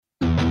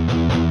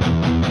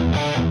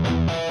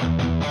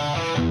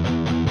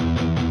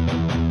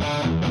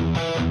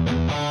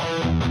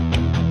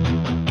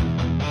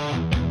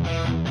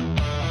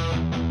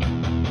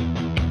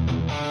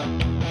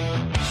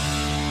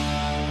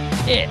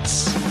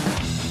It's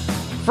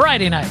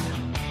Friday night,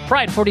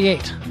 Pride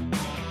 48.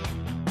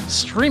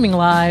 Streaming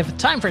live.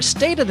 Time for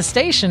State of the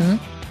Station.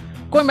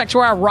 Going back to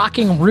our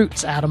rocking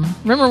roots, Adam.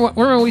 Remember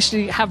when we used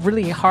to have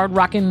really hard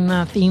rocking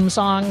theme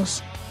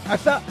songs?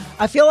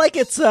 I feel like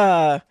it's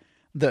the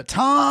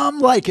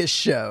Tom Leykis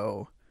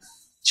show.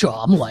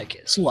 Tom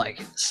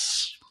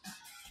Leykis.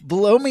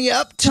 Blow me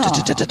up, Tom.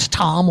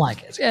 Tom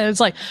Leykis. Yeah,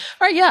 it's like,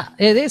 all right, yeah,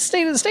 it's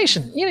State of the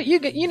Station.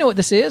 You know what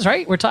this is,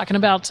 right? We're talking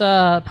about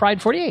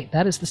Pride 48.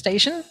 That is the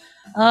station.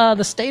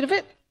 The state of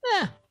it,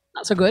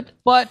 not so good.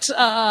 But,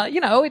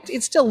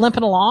 it's still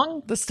limping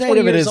along. The state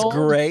of it is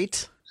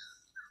great.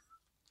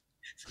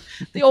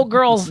 The old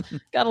girl's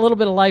got a little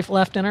bit of life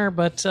left in her,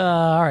 but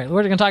all right,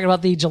 we're going to talk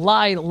about the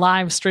July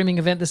live streaming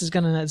event. This is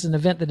an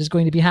event that is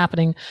going to be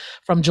happening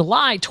from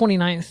July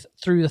 29th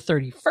through the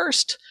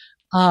 31st.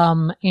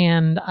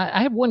 And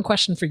I have one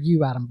question for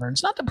you, Adam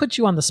Burns, not to put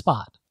you on the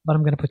spot, but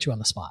I'm going to put you on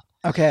the spot.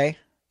 Okay.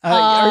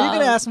 Are you going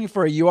to ask me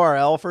for a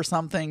URL for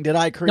something? Did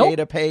I create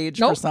a page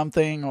for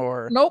something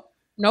or? Nope.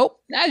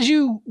 As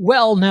you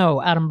well know,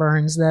 Adam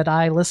Burns, that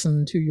I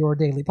listen to your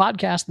daily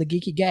podcast, The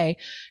Geeky Gay,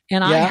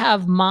 and I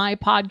have my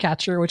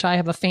podcatcher, which I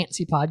have a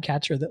fancy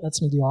podcatcher that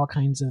lets me do all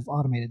kinds of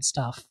automated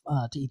stuff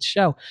to each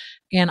show.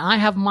 And I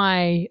have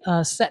my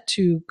set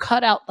to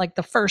cut out like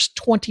the first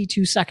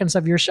 22 seconds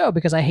of your show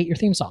because I hate your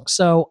theme song.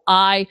 So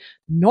I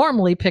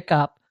normally pick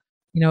up,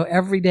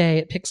 every day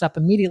it picks up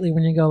immediately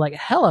when you go like,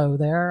 hello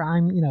there.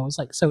 It's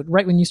like, so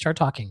right when you start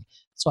talking.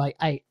 So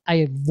I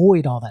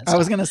avoid all that stuff. I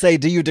was going to say,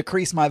 do you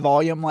decrease my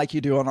volume like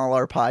you do on all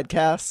our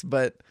podcasts?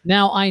 But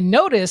now I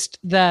noticed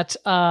that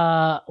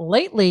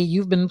lately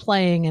you've been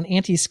playing an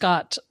Auntie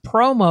Scott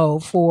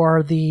promo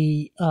for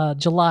the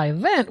July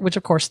event, which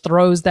of course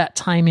throws that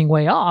timing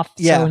way off.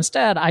 Yeah. So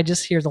instead, I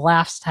just hear the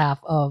last half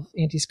of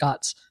Auntie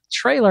Scott's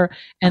trailer,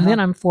 and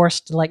then I'm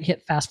forced to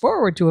hit fast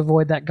forward to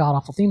avoid that god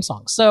awful theme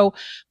song. So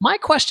my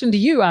question to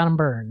you, Adam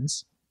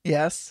Burns.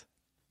 Yes.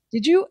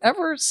 Did you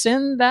ever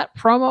send that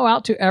promo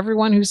out to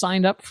everyone who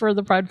signed up for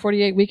the Pride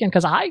 48 weekend?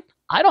 Because I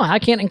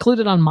can't include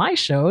it on my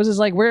shows. It's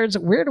like, where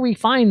do we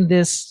find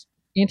this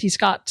Auntie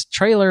Scott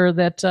trailer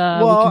that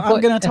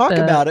I'm going to talk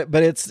about it,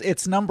 but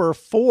it's number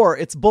 4.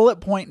 It's bullet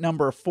point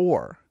number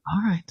 4.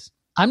 All right.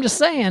 I'm just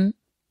saying.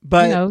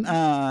 But,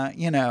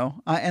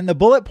 and the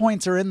bullet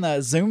points are in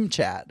the Zoom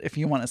chat if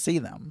you want to see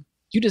them.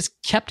 You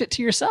just kept it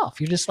to yourself.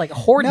 You're just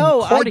hoarding.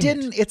 No, I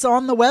didn't. It's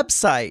on the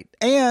website,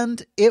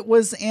 and it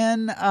was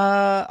in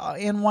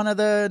one of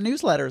the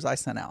newsletters I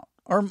sent out,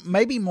 or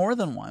maybe more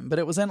than one, but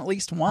it was in at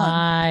least one.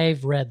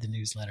 I've read the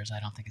newsletters. I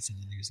don't think it's in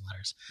the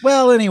newsletters.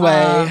 Well,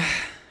 anyway,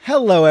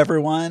 hello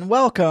everyone.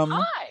 Welcome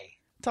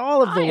to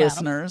all of the Adam.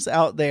 listeners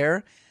out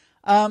there.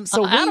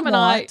 So Adam and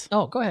I.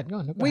 Oh, go ahead.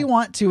 We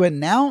want to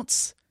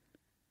announce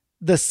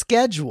the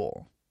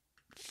schedule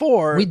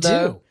for we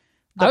do.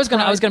 I was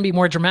gonna be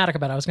more dramatic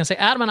about it. I was gonna say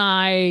Adam and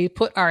I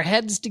put our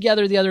heads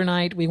together the other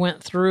night. We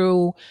went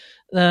through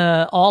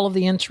all of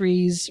the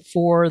entries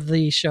for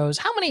the shows.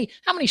 How many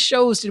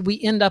shows did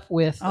we end up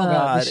with? Oh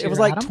God, this year, it was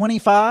like Adam?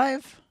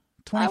 25.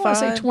 I want to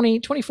say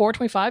 20, 24,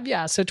 25.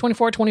 Yeah, so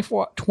 24,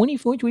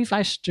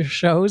 25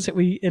 shows that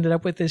we ended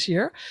up with this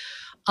year.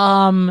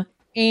 And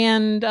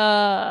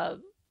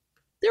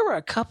there were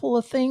a couple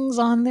of things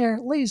on there,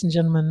 ladies and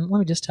gentlemen. Let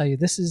me just tell you,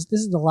 this is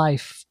the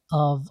life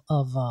of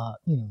a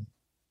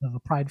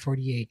Pride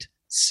 48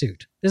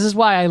 suit. This is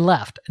why I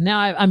left. Now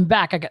I'm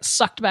back. I got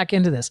sucked back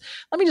into this.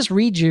 Let me just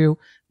read you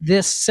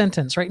this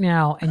sentence right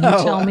now, and you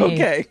tell me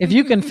if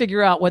you can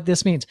figure out what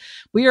this means.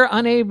 We are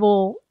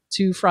unable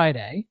to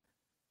Friday,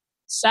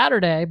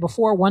 Saturday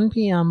before 1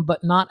 p.m.,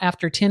 but not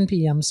after 10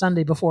 p.m.,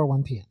 Sunday before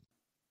 1 p.m.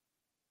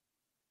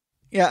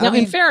 Yeah. Now,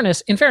 in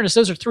fairness,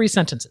 those are 3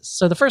 sentences.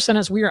 So the first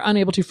sentence, we are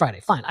unable to Friday.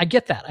 Fine. I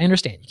get that. I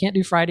understand. You can't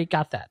do Friday.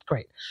 Got that.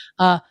 Great.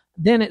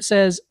 Then it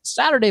says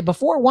Saturday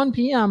before 1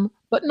 p.m.,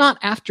 but not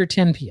after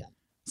 10 p.m.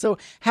 So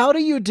how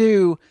do you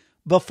do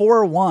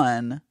before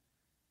 1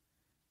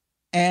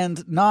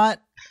 and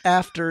not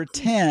after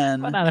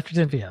 10? But not after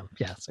 10 p.m.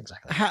 Yes,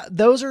 exactly.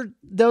 Those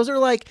are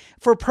like,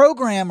 for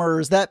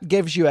programmers, that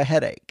gives you a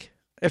headache.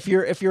 If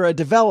you're a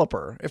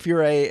developer, if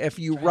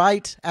you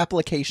write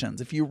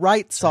applications, if you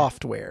write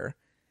software,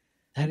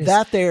 that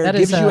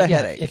gives you a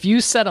headache. If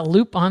you set a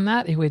loop on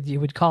that, it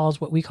would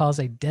cause what we call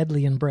a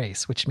deadly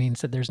embrace, which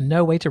means that there's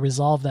no way to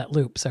resolve that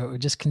loop. So it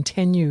would just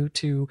continue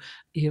to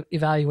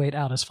evaluate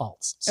out as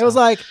false. So, it was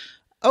like,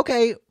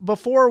 okay,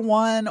 before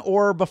 1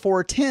 or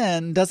before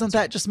 10, doesn't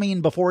that just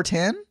mean before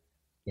 10?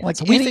 Yeah, like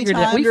so we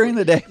anytime during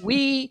the day.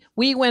 We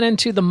went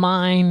into the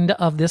mind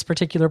of this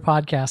particular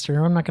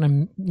podcaster. I'm not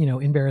going to,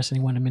 embarrass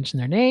anyone to mention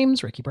their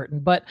names, Ricky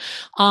Burton, but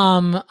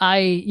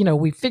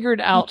we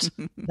figured out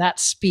that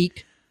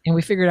speak. And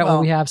we figured out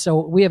what we have.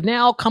 So we have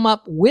now come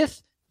up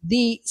with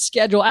the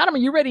schedule. Adam, are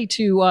you ready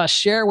to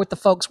share with the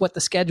folks what the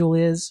schedule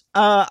is?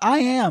 I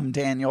am,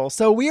 Daniel.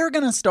 So we are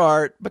going to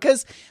start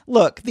because,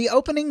 look, the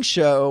opening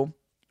show,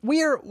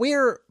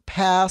 we're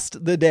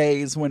past the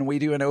days when we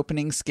do an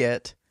opening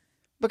skit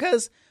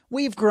because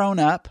we've grown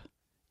up.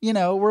 We're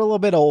a little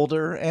bit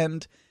older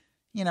and,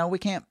 we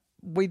can't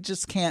we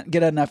just can't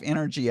get enough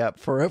energy up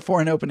for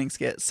an opening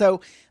skit.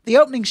 So the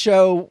opening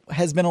show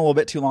has been a little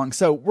bit too long.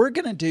 So we're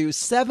going to do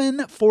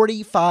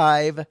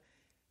 7:45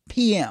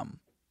 p.m.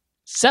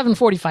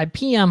 7:45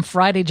 p.m.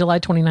 Friday, July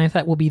 29th.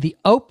 That will be the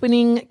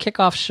opening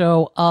kickoff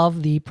show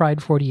of the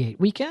Pride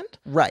 48 weekend.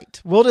 Right.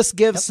 We'll just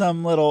give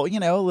some little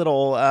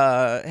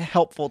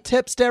helpful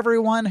tips to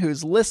everyone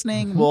who's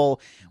listening.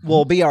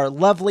 We'll be our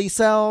lovely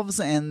selves,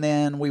 and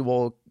then we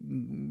will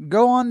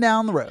go on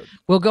down the road.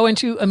 We'll go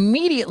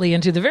immediately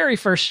into the very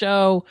first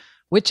show,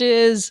 which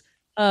is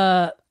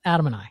Adam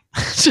and I.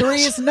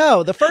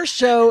 The first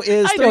show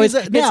is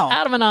it's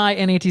Adam and I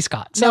and Auntie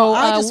Scott. So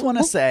I just want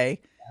to say,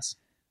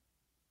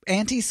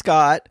 Auntie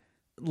Scott,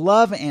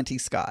 love Auntie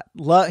Scott.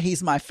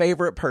 He's my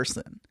favorite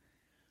person.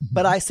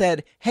 But I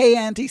said, hey,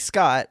 Auntie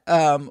Scott,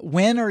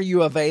 when are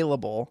you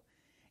available?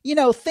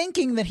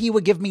 Thinking that he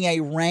would give me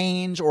a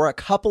range or a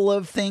couple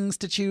of things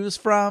to choose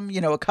from,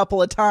 a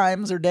couple of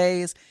times or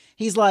days.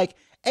 He's like,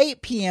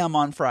 8 p.m.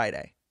 on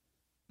Friday.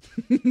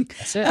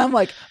 That's it. I'm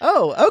like,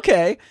 oh,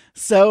 okay.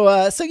 So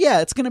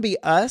yeah, it's going to be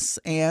us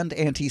and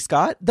Auntie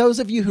Scott. Those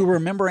of you who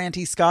remember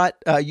Auntie Scott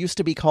used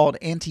to be called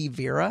Auntie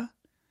Vera.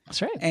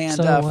 That's right. And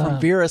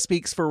from Vera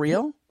Speaks for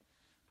Real.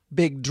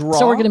 Big draw.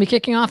 So we're going to be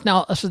kicking off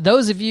now. So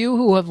those of you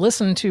who have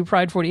listened to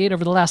Pride 48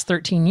 over the last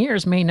 13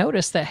 years may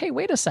notice that, hey,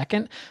 wait a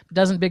second.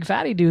 Doesn't Big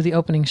Fatty do the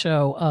opening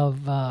show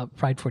of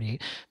Pride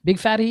 48? Big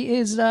Fatty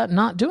is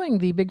not doing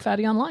the Big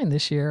Fatty Online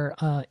this year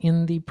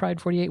in the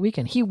Pride 48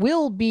 weekend. He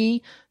will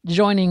be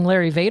joining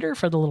Larry Vader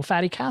for the Little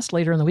Fatty Cast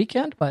later in the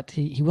weekend, but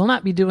he will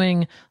not be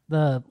doing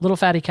the Little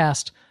Fatty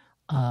Cast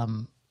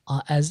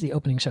as the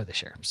opening show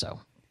this year. So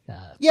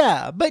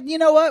yeah, but you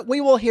know what?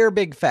 We will hear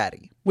Big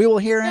Fatty. We will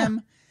hear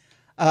him.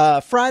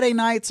 Friday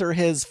nights are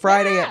his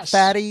Friday at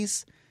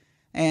Fatty's,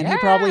 and he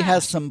probably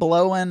has some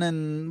blowing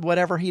and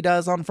whatever he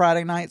does on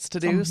Friday nights to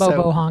do.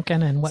 Bobo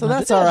honking and whatnot. So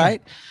that's all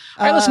right.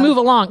 All right, let's move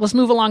along. Let's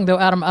move along though,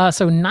 Adam.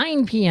 So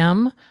 9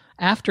 p.m.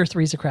 after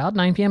Three's a Crowd,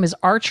 9 p.m. is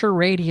Archer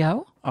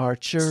Radio.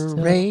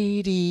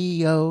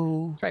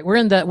 Radio. Right, we're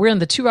in the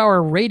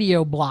 2-hour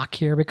radio block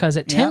here because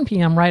at 10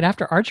 p.m. right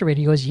after Archer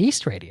Radio is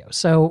Yeast Radio.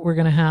 So we're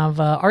going to have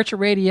Archer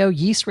Radio,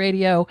 Yeast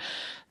Radio.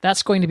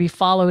 That's going to be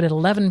followed at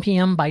 11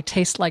 p.m. by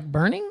Taste Like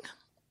Burning.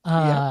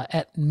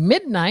 At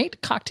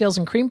midnight, Cocktails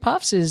and Cream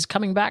Puffs is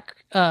coming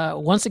back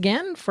once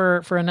again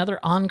for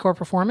another encore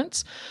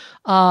performance.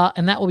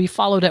 And that will be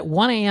followed at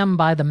 1 a.m.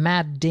 by the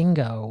Mad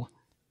Dingo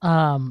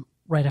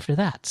right after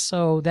that.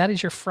 So that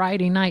is your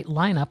Friday night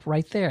lineup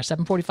right there.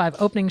 7:45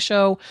 opening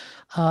show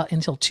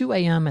until 2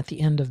 a.m. at the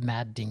end of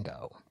Mad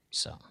Dingo.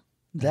 So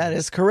that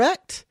is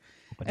correct.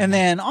 And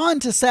then on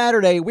to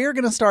Saturday, we're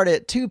going to start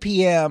at 2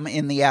 p.m.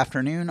 in the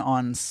afternoon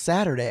on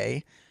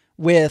Saturday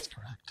with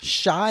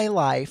Shy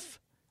Life,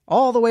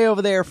 all the way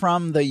over there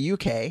from the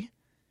UK.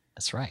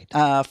 That's right.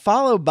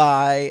 Followed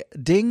by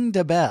Ding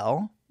Da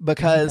Bell,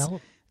 because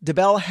Da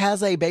Bell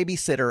has a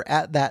babysitter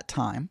at that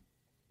time.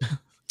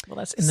 Well,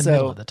 that's in the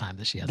middle of the time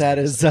that she has. That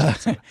is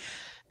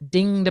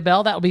Ding Da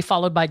Bell. That will be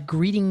followed by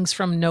Greetings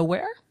from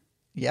Nowhere.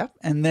 Yep.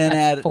 And then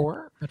at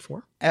 4.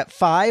 At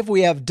 5,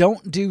 we have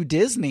Don't Do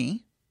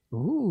Disney.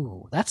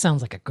 Ooh, that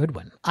sounds like a good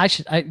one.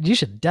 You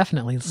should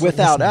definitely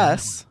Without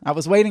Us. I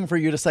was waiting for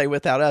you to say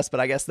Without Us, but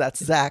I guess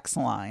that's Zach's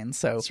line.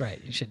 So that's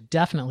right. You should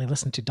definitely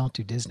listen to Don't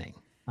Do Disney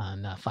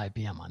on 5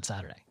 p.m. on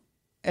Saturday.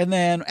 And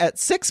then at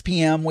 6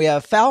 p.m. we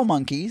have Foul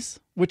Monkeys,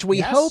 which we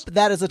hope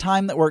that is a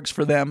time that works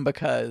for them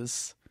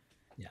because,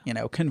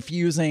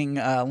 confusing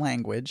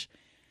language.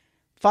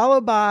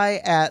 Followed by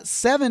at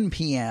 7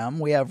 p.m.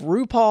 we have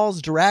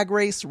RuPaul's Drag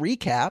Race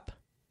Recap.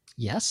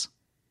 Yes.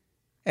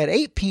 At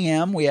 8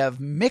 p.m., we have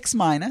Mix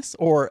Minus,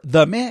 or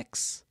The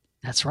Mix.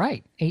 That's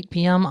right. 8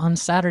 p.m. on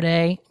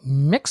Saturday,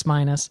 Mix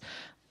Minus.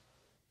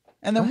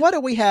 And then what do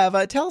we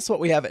have? Tell us what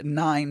we have at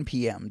 9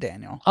 p.m.,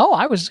 Daniel. Oh,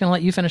 I was just going to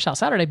let you finish out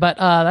Saturday, but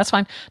that's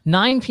fine.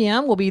 9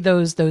 p.m. will be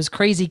those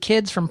crazy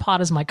kids from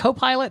Pod Is My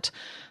Co-Pilot.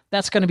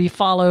 That's going to be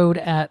followed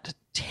at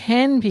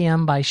 10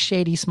 p.m. by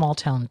Shady Small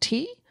Town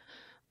Tea.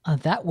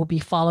 That will be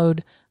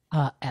followed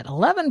at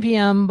 11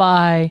 p.m.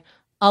 by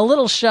a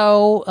little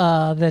show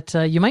that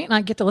you might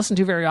not get to listen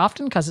to very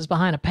often because it's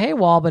behind a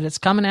paywall, but it's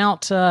coming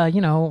out,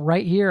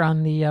 right here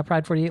on the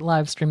Pride 48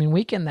 live streaming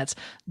weekend. That's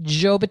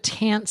Joe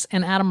Batance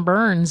and Adam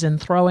Burns in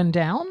Throwing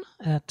Down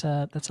at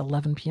that's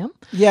 11 p.m.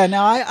 Yeah,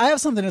 now I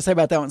have something to say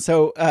about that one.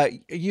 So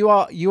you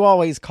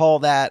always call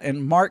that,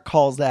 and Mark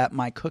calls that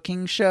my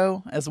cooking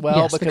show as well,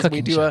 yes, because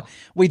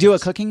we do a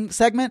cooking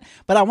segment.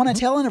 But I want to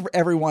tell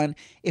everyone,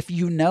 if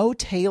you know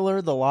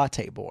Taylor the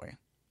Latte Boy,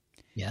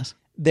 yes.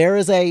 There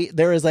is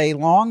a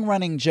long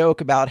running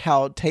joke about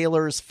how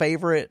Taylor's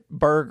favorite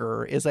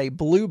burger is a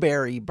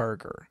blueberry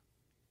burger.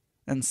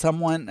 And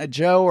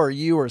Joe or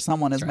you or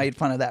someone has made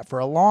fun of that for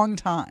a long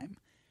time.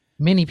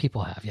 Many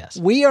people have, yes.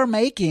 We are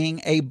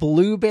making a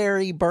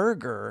blueberry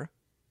burger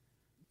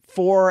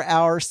for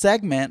our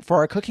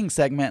cooking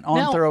segment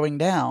on Throwing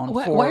Down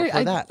for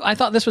that. I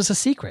thought this was a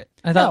secret.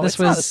 It's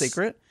not a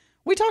secret.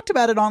 We talked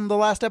about it on the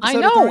last episode.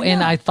 I know,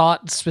 and I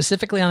thought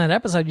specifically on that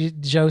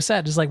episode, Joe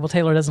said, just like, well,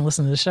 Taylor doesn't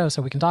listen to the show,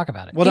 so we can talk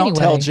about it. Well, anyway,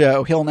 don't tell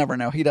Joe. He'll never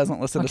know. He doesn't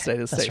listen to State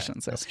of the Station.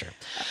 Right, so. That's true.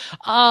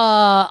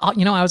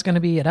 I was going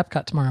to be at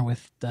Epcot tomorrow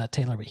with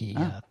Taylor, but he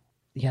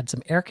had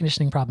some air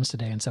conditioning problems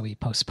today, and so he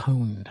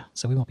postponed.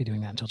 So we won't be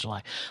doing that until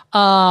July.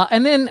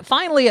 And then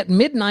finally at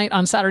midnight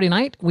on Saturday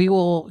night, we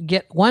will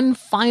get one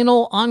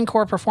final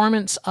encore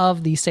performance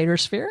of the Seder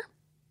Sphere.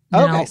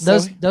 Now,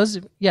 those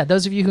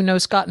of you who know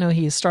Scott know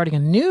he is starting a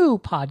new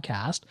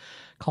podcast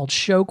called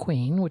Show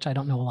Queen, which I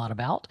don't know a lot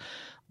about.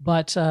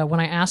 But when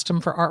I asked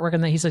him for artwork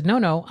and that, he said,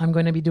 no, I'm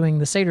going to be doing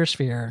the Seder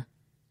Sphere,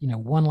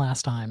 one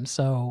last time.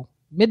 So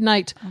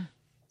midnight,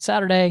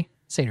 Saturday,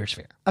 Seder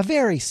Sphere. A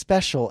very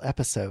special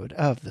episode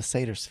of the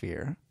Seder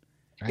Sphere.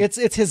 Right.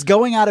 It's his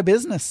going out of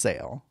business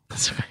sale.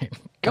 That's right.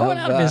 Going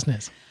out of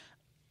business.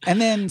 And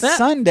then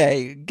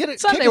Sunday, kick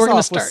us we're going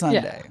to start with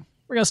Sunday. Yeah.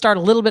 We're going to start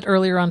a little bit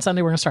earlier on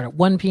Sunday. We're going to start at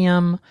 1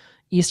 p.m.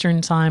 Eastern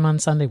time on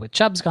Sunday with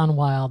Chubb's Gone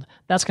Wild.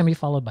 That's going to be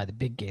followed by the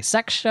Big Gay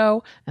Sex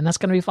Show, and that's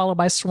going to be followed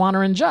by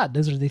Swanner and Judd.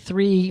 Those are the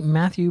three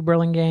Matthew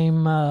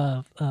Burlingame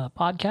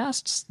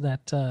podcasts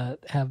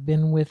that have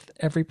been with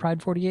every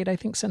Pride 48, I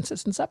think, since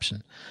its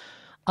inception.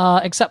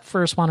 Except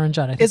for Swanner and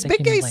Judd. I think is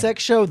Big Gay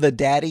Sex Show the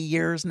Daddy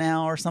Years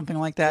now or something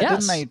like that?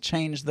 Yes. Didn't they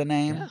change the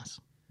name?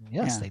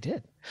 Yes, they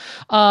did.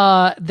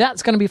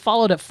 That's going to be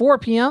followed at 4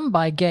 p.m.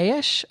 by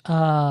Gayish,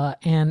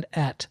 and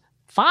at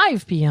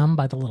 5 p.m.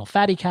 by the Little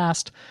Fatty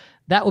Cast.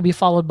 That will be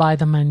followed by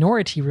the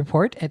Minority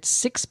Report at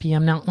 6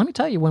 p.m. Now, let me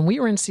tell you, when we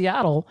were in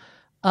Seattle,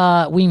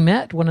 we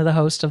met one of the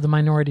hosts of the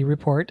Minority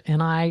Report,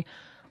 and I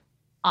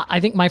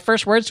think my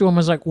first words to him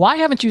was like, why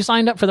haven't you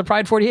signed up for the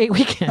Pride 48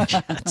 weekend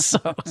yet?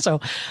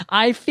 So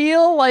I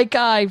feel like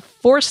I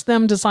forced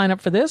them to sign up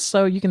for this,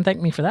 so you can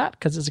thank me for that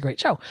because it's a great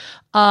show.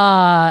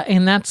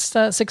 And that's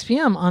 6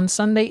 p.m. on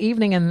Sunday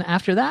evening, and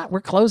after that,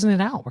 we're closing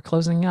it out. We're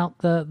closing out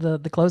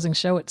the closing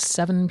show at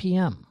 7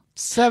 p.m.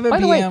 7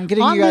 p.m.,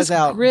 getting you guys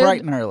out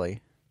bright and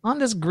early. On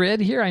this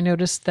grid here, I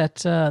noticed that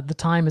the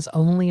time is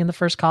only in the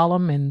first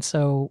column, and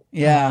so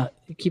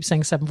it keeps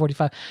saying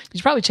 7:45. You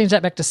should probably change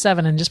that back to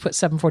 7 and just put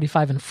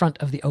 7:45 in front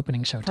of the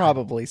opening show time.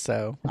 Probably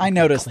so. I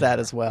noticed that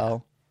as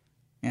well.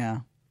 Yeah.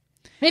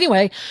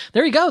 Anyway,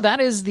 there you go. That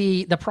is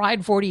the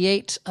Pride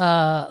 48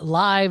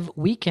 live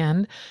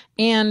weekend,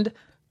 and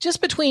just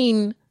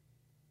between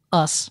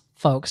us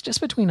folks,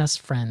 just between us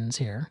friends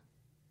here,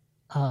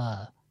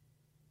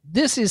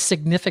 this is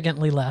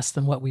significantly less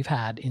than what we've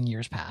had in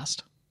years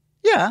past.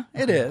 Yeah,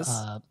 it is.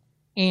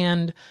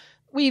 And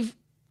we've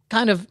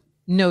kind of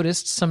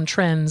noticed some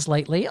trends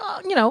lately.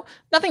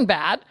 Nothing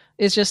bad.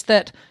 It's just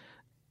that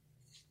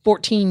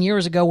 14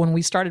 years ago when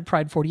we started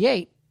Pride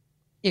 48,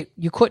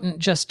 you couldn't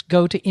just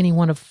go to any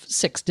one of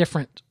 6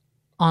 different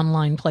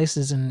online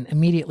places and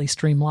immediately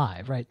stream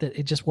live, right? That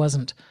it just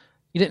wasn't,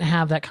 you didn't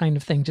have that kind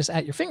of thing just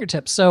at your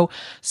fingertips. So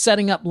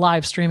setting up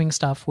live streaming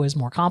stuff was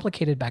more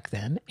complicated back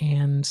then.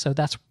 And so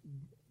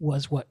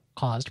was what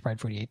caused Pride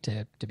 48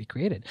 to be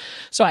created.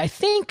 So I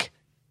think,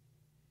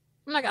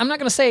 I'm not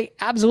going to say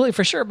absolutely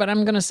for sure, but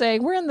I'm going to say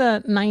we're in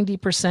the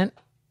 90%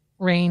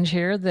 range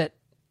here that,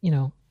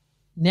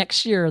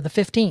 next year, the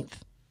 15th,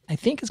 I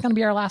think is going to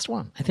be our last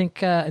one. I think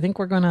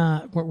we're going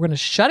to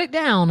shut it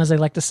down, as they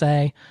like to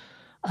say,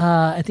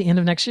 at the end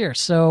of next year.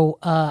 So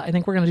I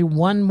think we're going to do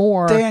one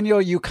more. Daniel,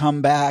 you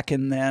come back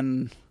and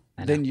then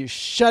you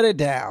shut it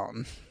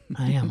down.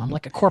 I am. I'm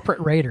like a corporate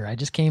raider. I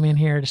just came in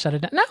here to shut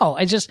it down. No,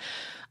 I just,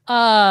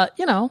 I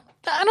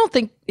don't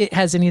think it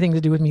has anything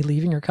to do with me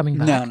leaving or coming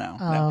back.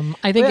 No.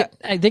 I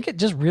think it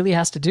just really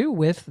has to do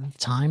with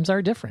times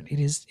are different. It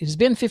has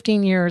been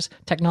 15 years.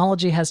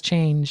 Technology has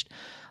changed.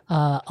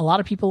 A lot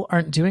of people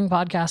aren't doing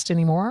podcasts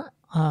anymore.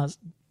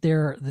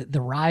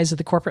 The rise of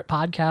the corporate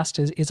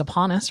podcast is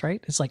upon us,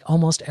 right? It's like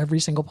almost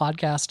every single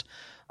podcast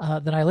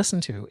that I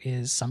listen to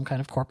is some kind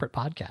of corporate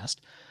podcast.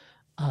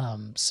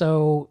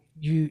 So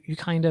you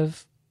kind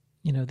of,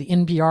 the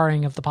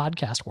NPRing of the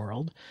podcast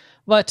world.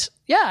 But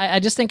yeah, I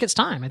just think it's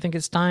time. I think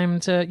it's time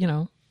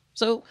to,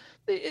 so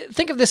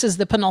think of this as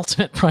the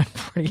penultimate Pride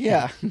 48.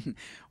 Yeah.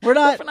 We're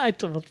not,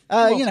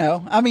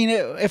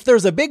 if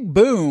there's a big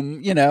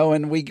boom,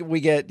 and we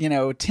get,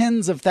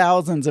 tens of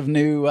thousands of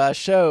new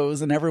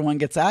shows and everyone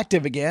gets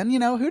active again,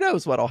 who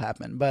knows what'll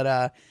happen.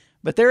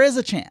 But there is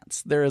a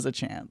chance. There is a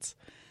chance.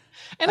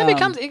 And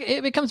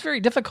it becomes very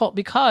difficult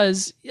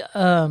because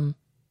it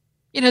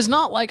is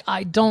not like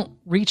I don't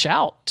reach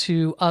out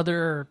to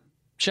other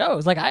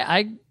shows. Like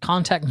I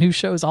contact new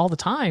shows all the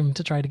time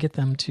to try to get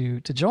them to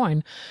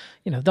join.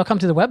 They'll come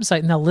to the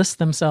website and they'll list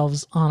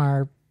themselves on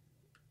our,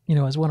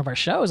 as one of our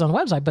shows on the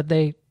website, but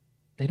they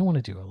don't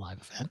want to do a live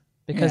event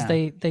because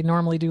they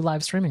normally do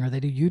live streaming or they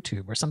do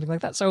YouTube or something like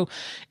that. So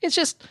it's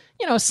just,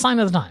 a sign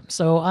of the time.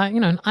 So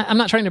I'm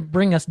not trying to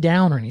bring us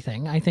down or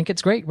anything. I think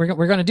it's great. We're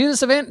going to do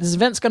this event. This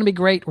event's going to be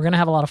great. We're going to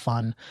have a lot of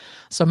fun.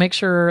 So make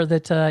sure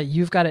that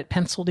you've got it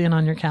penciled in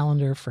on your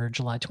calendar for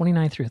July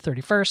 29th through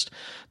 31st.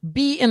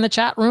 Be in the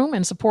chat room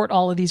and support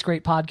all of these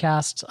great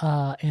podcasts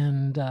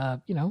and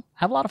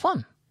have a lot of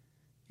fun.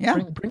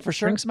 Yeah, for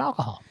sure. Bring some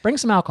alcohol. Bring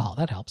some alcohol.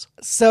 That helps.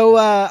 So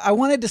I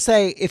wanted to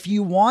say, if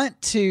you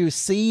want to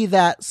see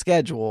that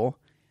schedule,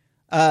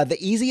 the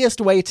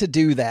easiest way to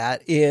do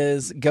that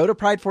is go to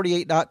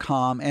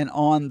pride48.com, and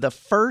on the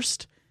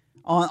first,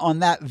 on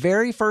that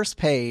very first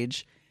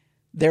page,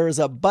 there is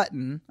a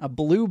button, a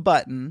blue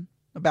button,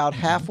 about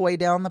halfway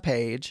down the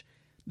page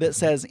that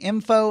says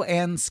info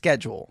and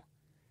schedule.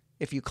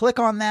 If you click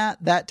on that,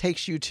 that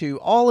takes you to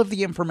all of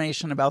the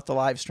information about the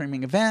live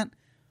streaming event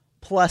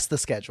plus the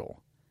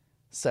schedule.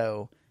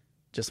 So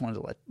just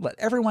wanted to let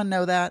everyone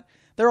know that.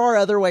 There are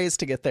other ways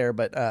to get there,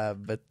 but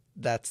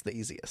that's the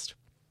easiest.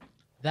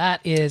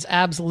 That is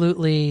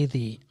absolutely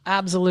the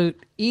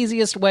absolute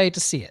easiest way to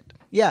see it.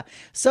 Yeah.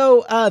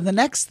 So the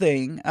next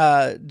thing,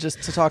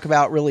 just to talk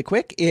about really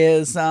quick,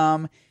 is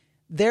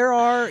there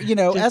are,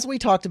 as we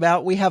talked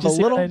about, we have a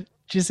little...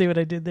 Did you see what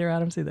I did there,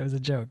 Adam? See, that was a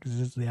joke.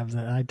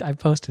 I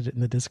posted it in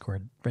the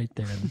Discord right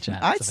there in the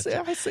chat. I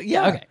see.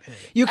 Yeah. Okay.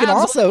 You can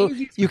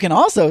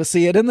also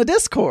see it in the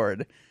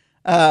Discord.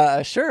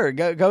 Sure.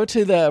 Go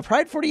to the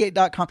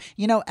pride48.com.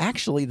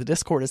 Actually, the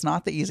Discord is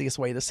not the easiest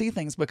way to see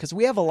things because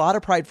we have a lot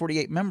of Pride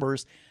 48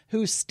 members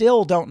who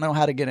still don't know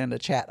how to get into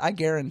chat. I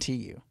guarantee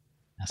you.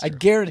 I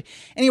guarantee.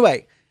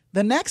 Anyway,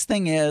 the next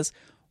thing is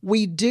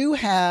we do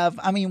have,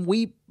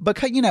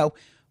 because,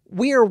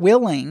 we are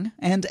willing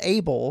and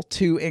able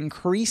to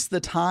increase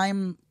the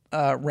time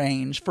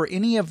range for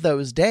any of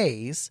those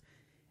days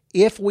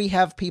if we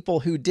have people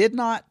who did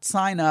not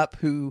sign up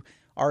who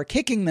are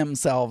kicking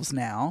themselves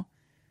now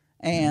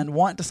and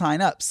want to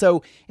sign up.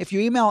 So if you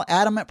email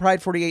Adam at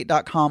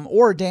pride48.com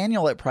or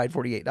Daniel at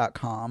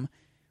pride48.com,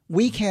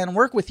 we can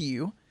work with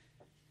you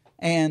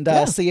and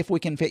see if we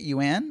can fit you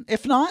in.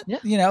 If not,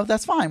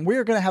 that's fine.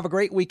 We're going to have a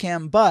great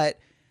weekend, but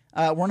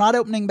we're not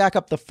opening back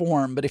up the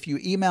form. But if you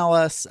email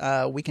us,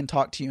 we can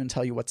talk to you and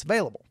tell you what's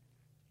available.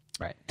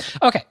 Right.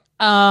 Okay.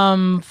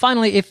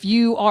 Finally, if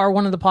you are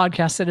one of the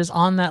podcasts that is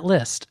on that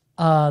list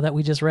that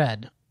we just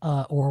read,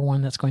 or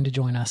one that's going to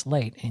join us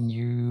late, and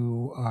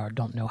you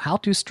don't know how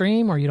to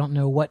stream, or you don't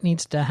know what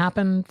needs to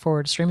happen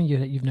for streaming,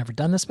 you've never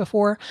done this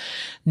before,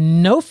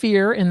 no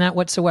fear in that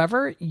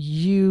whatsoever.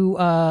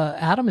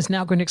 Adam is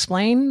now going to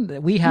explain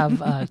that we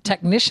have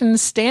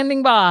technicians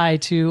standing by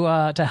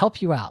to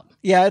help you out.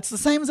 Yeah, it's the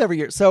same as every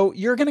year. So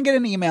you're going to get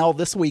an email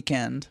this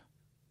weekend.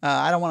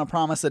 I don't want to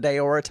promise a day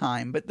or a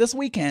time, but this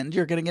weekend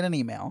you're going to get an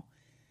email,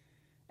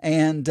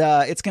 and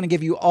it's going to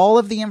give you all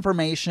of the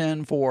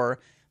information for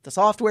the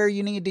software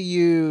you need to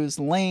use,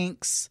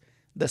 links,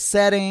 the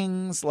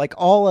settings, like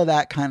all of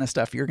that kind of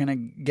stuff. You're going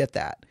to get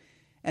that.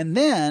 And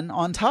then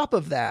on top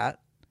of that,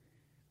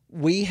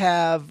 we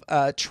have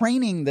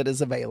training that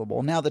is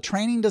available. Now, the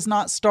training does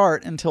not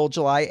start until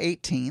July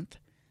 18th.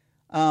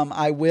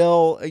 I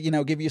will,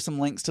 give you some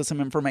links to some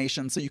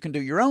information so you can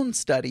do your own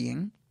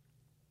studying.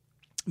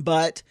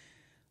 But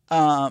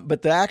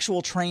the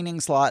actual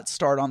training slots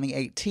start on the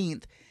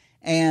 18th.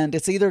 And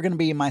it's either going to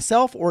be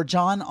myself or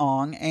John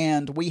Ong,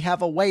 and we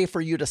have a way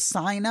for you to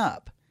sign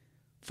up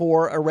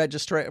for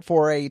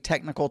a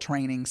technical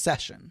training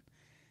session.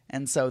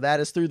 And so that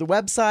is through the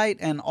website,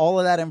 and all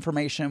of that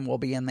information will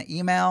be in the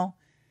email.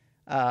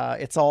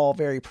 It's all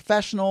very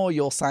professional.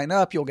 You'll sign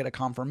up, you'll get a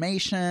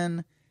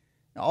confirmation.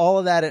 All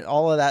of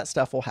that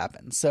stuff will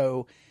happen.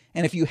 So,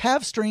 and if you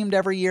have streamed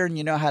every year and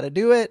you know how to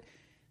do it,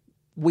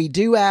 we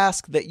do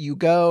ask that you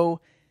go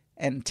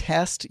and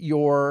test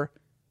your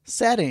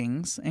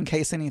settings in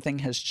case anything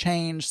has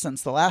changed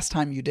since the last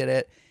time you did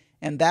it,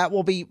 and that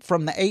will be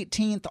from the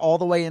 18th all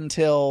the way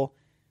until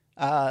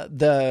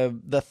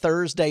the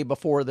Thursday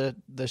before the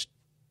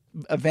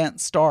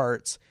event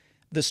starts.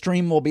 The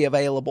stream will be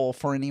available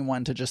for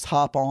anyone to just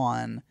hop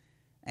on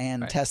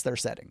and test their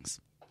settings,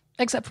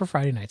 except for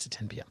Friday nights at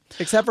 10 p.m.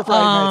 Except for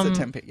Friday nights at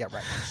 10 p.m. Yeah,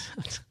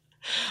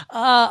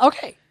 right.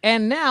 Okay,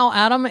 and now,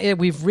 Adam,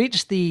 we've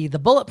reached the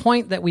bullet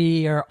point that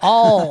we are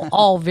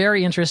all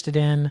very interested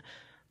in.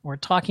 We're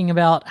talking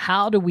about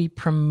how do we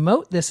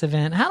promote this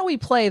event? How do we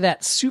play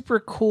that super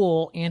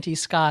cool Auntie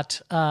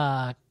Scott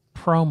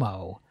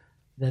promo?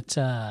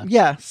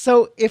 That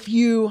So if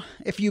you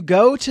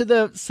go to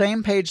the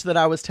same page that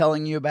I was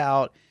telling you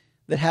about,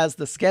 that has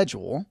the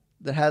schedule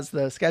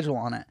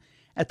on it,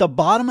 at the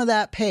bottom of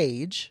that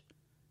page,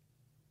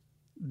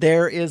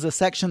 there is a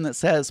section that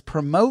says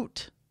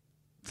promote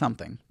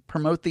something.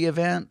 Promote the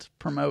event.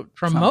 Promote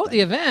something. The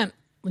event.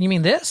 You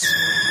mean this?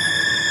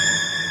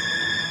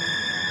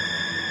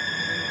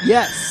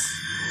 Yes.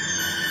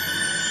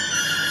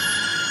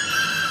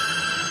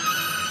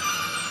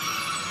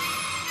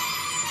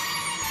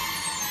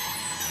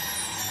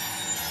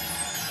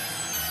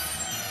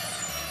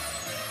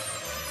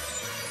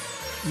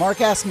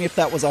 Mark asked me if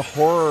that was a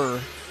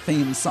horror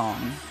theme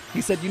song.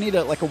 He said you need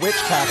a witch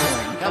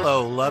cackling.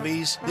 Hello,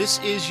 lovies. This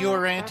is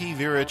your Auntie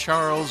Vera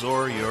Charles,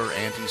 or your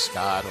Auntie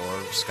Scott,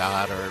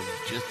 or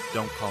just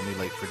don't call me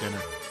late for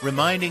dinner.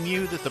 Reminding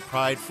you that the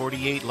Pride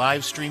 48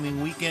 live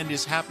streaming weekend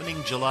is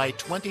happening July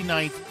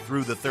 29th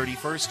through the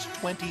 31st,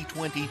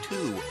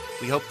 2022.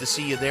 We hope to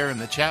see you there in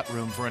the chat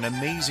room for an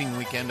amazing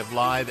weekend of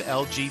live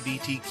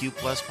LGBTQ+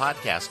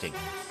 podcasting.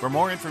 For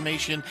more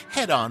information,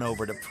 head on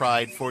over to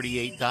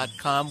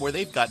pride48.com, where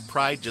they've got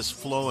pride just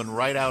flowing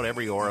right out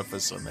every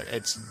orifice on there.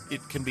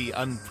 It can be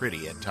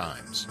unpretty at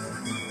times.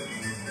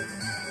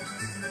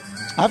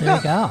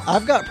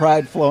 I've got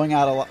pride flowing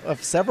out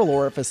of several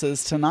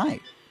orifices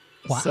tonight.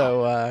 Wow.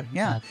 So,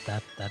 yeah.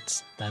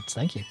 That's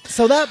thank you.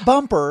 So that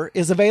bumper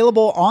is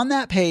available on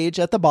that page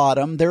at the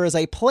bottom. There is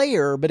a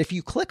player, but if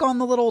you click on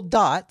the little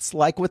dots,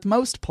 like with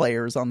most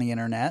players on the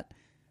internet,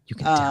 you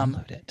can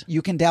download it.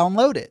 You can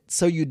download it.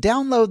 So you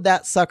download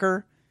that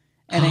sucker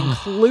and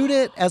include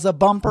it as a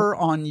bumper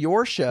on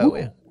your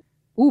show.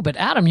 Ooh, but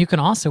Adam, you can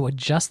also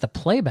adjust the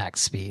playback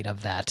speed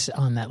of that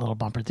on that little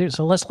bumper too.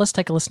 So let's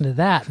take a listen to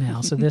that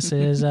now. So this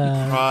is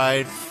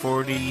Pride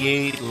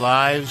 48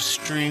 live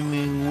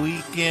streaming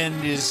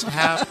weekend is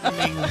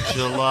happening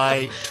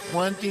July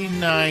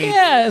 29th.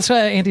 Yeah, so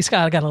Auntie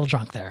Scott got a little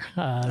drunk there.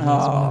 That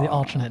was one of the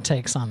alternate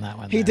takes on that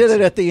one. He did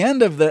it at the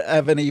end of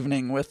an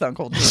evening with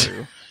Uncle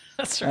Drew.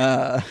 That's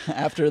right.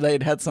 After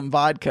they'd had some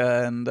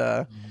vodka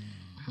and.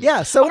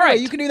 Yeah, so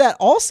anyway, you can do that.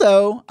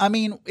 Also, I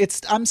mean,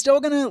 I'm still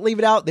going to leave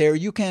it out there.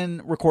 You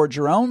can record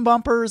your own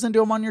bumpers and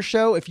do them on your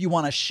show. If you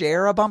want to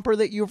share a bumper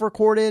that you've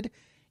recorded,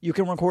 you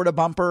can record a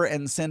bumper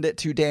and send it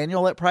to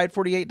Daniel at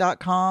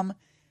pride48.com.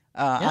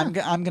 I'm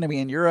going to be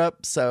in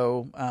Europe,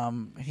 so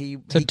he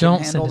can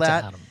handle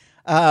that.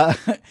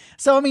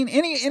 So, I mean,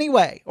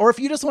 anyway, or if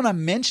you just want to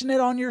mention it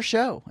on your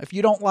show, if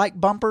you don't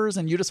like bumpers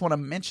and you just want to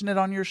mention it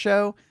on your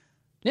show,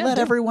 let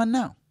everyone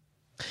know.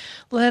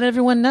 Let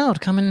everyone know to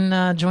come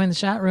and join the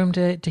chat room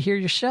to hear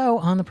your show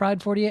on the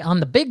Pride 48 on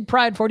the big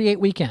Pride 48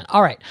 weekend.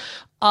 All right.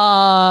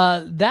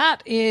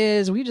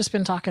 We've just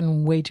been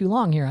talking way too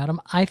long here,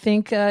 Adam. I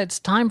think it's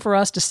time for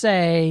us to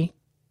say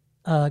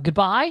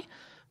goodbye.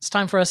 It's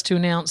time for us to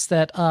announce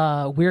that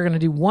we're going to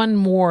do one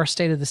more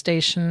State of the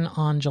Station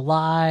on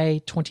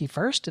July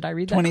 21st. Did I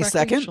read that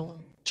 22nd? Correctly?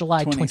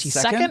 July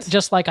 22nd,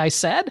 just like I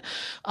said.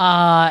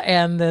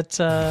 And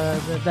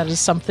that is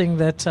something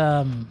that...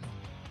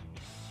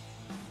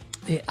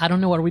 I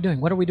don't know. What are we doing?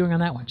 What are we doing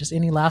on that one? Just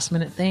any last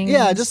minute things?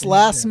 Yeah, just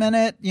last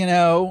minute,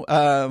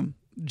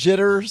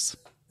 jitters.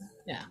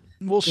 Yeah.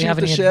 We'll shoot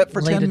the shit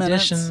for 10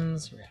 minutes.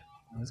 Those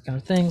kind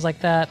of things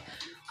like that.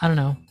 I don't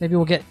know. Maybe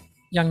we'll get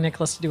young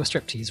Nicholas to do a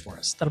striptease for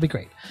us. That'll be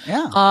great.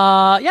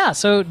 Yeah.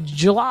 So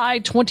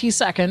July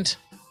 22nd.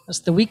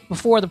 That's the week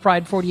before the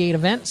Pride 48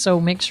 event, so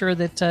make sure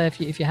that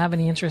if you have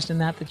any interest in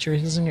that you're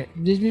listening.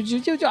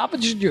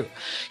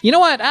 You know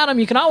what, Adam?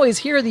 You can always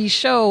hear these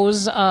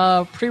shows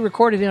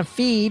pre-recorded in a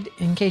feed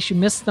in case you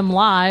missed them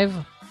live.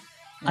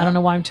 Yeah. I don't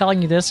know why I'm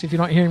telling you this if you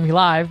don't hear me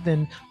live,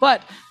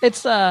 but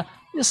it's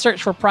just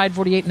search for Pride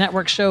 48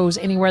 Network shows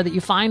anywhere that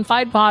you find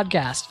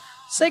Podcast.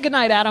 Say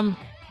goodnight, Adam.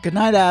 Good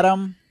night,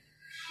 Adam.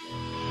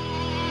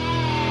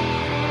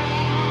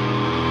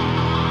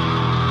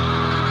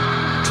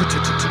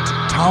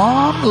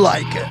 Tom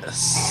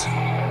Likas.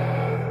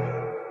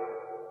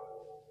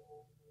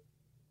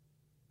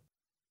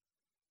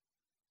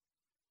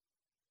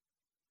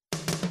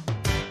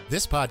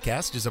 This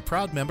podcast is a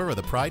proud member of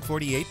the Pride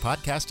 48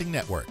 Podcasting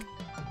Network.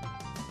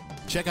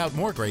 Check out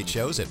more great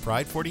shows at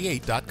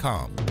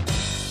pride48.com.